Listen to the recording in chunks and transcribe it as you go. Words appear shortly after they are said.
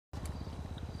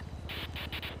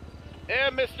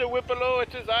Mr. Whippalo,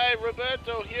 it is I,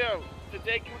 Roberto, here to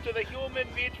take you to the human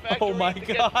meat factory my to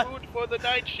God. get food for the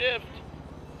night shift.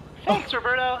 Thanks,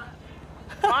 Roberto.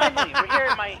 Finally, we're here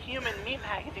at my human meat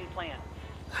packaging plant.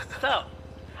 So,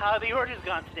 how have the orders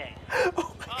gone today? Human,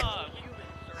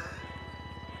 sir.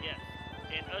 Yes,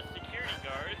 and us security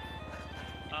guards,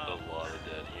 A lot of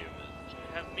dead humans.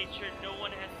 have made sure no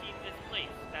one has seen this place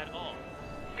at all.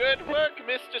 Good work,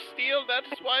 Mr. Steele.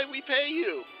 That's why we pay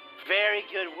you. Very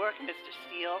good work, Mr.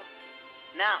 Steele.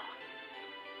 Now,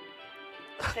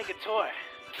 let's take a tour.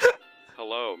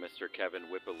 Hello, Mr. Kevin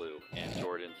Whippaloo and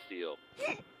Jordan Steele.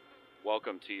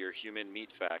 Welcome to your human meat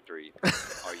factory.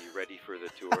 Are you ready for the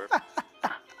tour?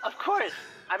 Of course.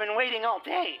 I've been waiting all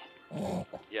day.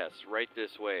 Yes, right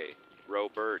this way.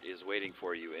 Robert is waiting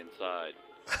for you inside.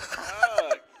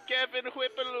 Kevin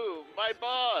Whippaloo, my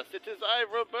boss. It is I,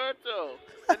 Roberto,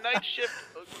 the night shift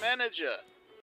manager.